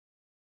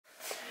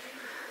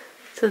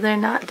So they're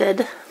not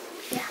dead?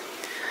 Yeah.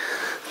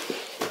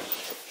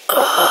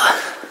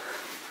 Ugh.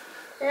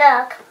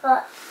 Look,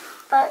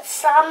 but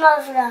some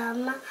of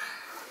them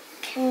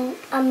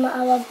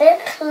are a bit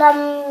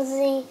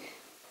clumsy.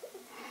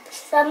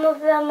 Some of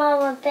them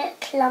are a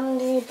bit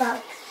clumsy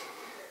bugs,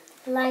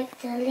 like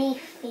the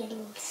leaf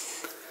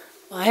beetles.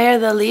 Why are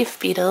the leaf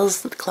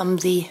beetles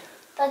clumsy?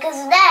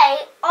 Because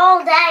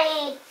all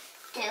they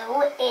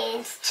do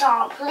is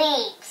chomp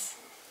leaves.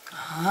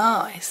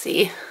 Oh, I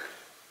see.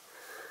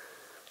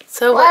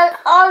 So Well,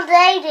 all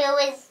they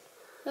do is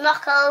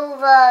knock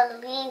over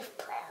leaf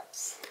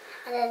plants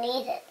and then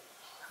eat it.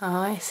 Oh,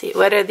 I see.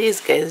 What are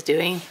these guys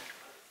doing?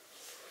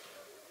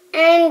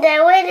 And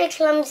they're really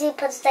clumsy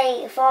because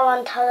they fall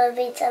on top of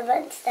each other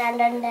and stand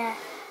on their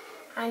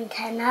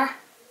antenna.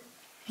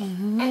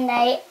 And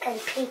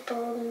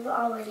people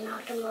always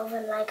knock them over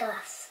like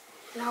us.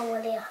 Not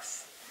really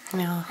us.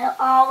 No. I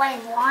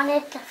always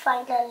wanted to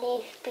find a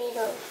leaf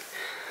beetle.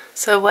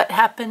 So what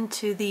happened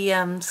to the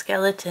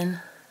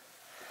skeleton?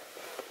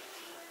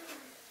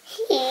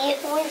 He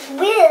was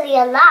really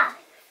alive.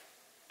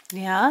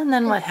 Yeah, and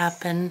then what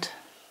happened?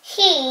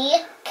 He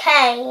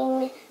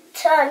turned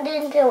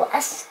into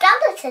a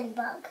skeleton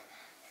bug.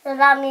 So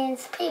that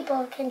means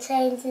people can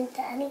change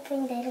into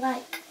anything they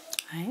like.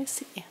 I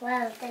see.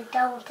 Well, they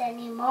don't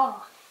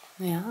anymore.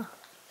 Yeah.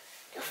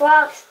 The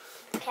frogs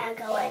can't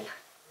go in.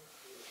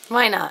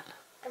 Why not?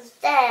 Because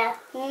they're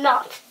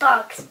not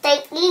bugs. They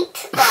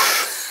eat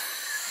bugs.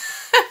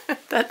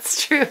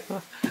 That's true.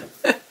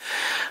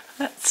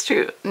 That's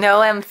true.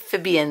 No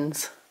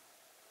amphibians.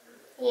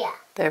 Yeah.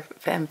 They're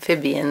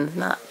amphibians,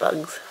 not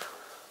bugs.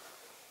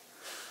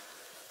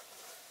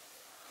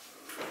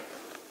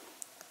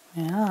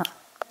 Yeah.